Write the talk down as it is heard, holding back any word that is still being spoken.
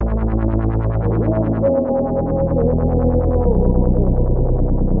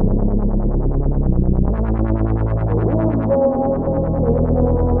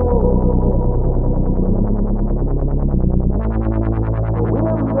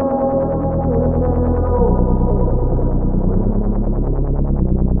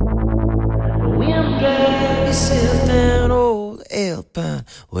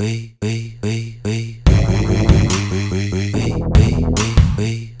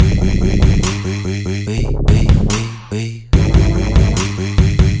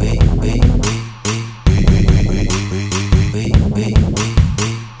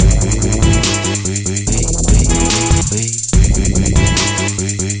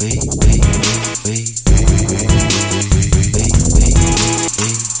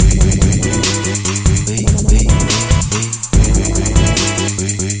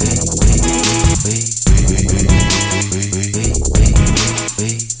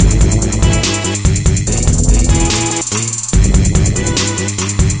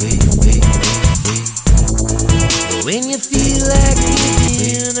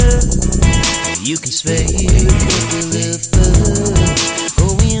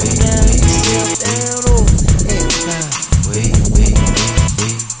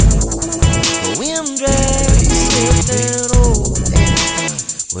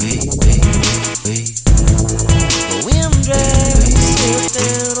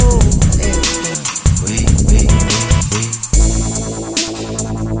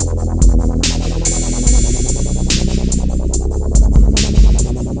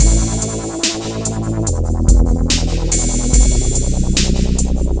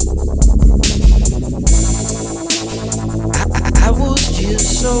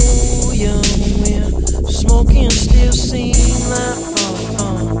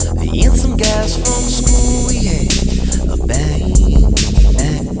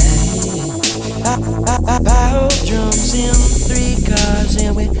Power drums in 3 cars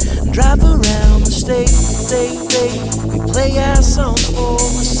and we drive around the state. We play our songs for a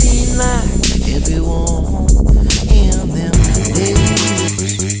scene like everyone in them days.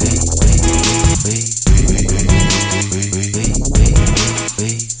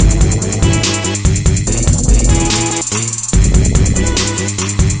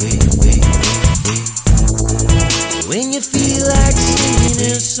 When you feel like singing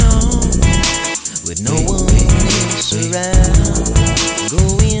a song with no one else around, go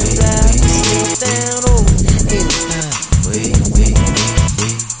and drive yourself down Alpine Way.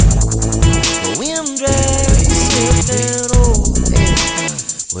 Go and drive yourself down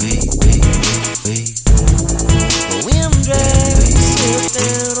Alpine Way. Go and drive yourself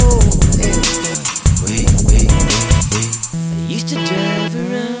down Alpine Way. I used to drive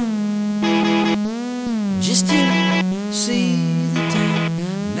around just to see the town.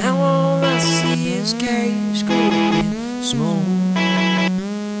 Now all I see is Kalish growing small.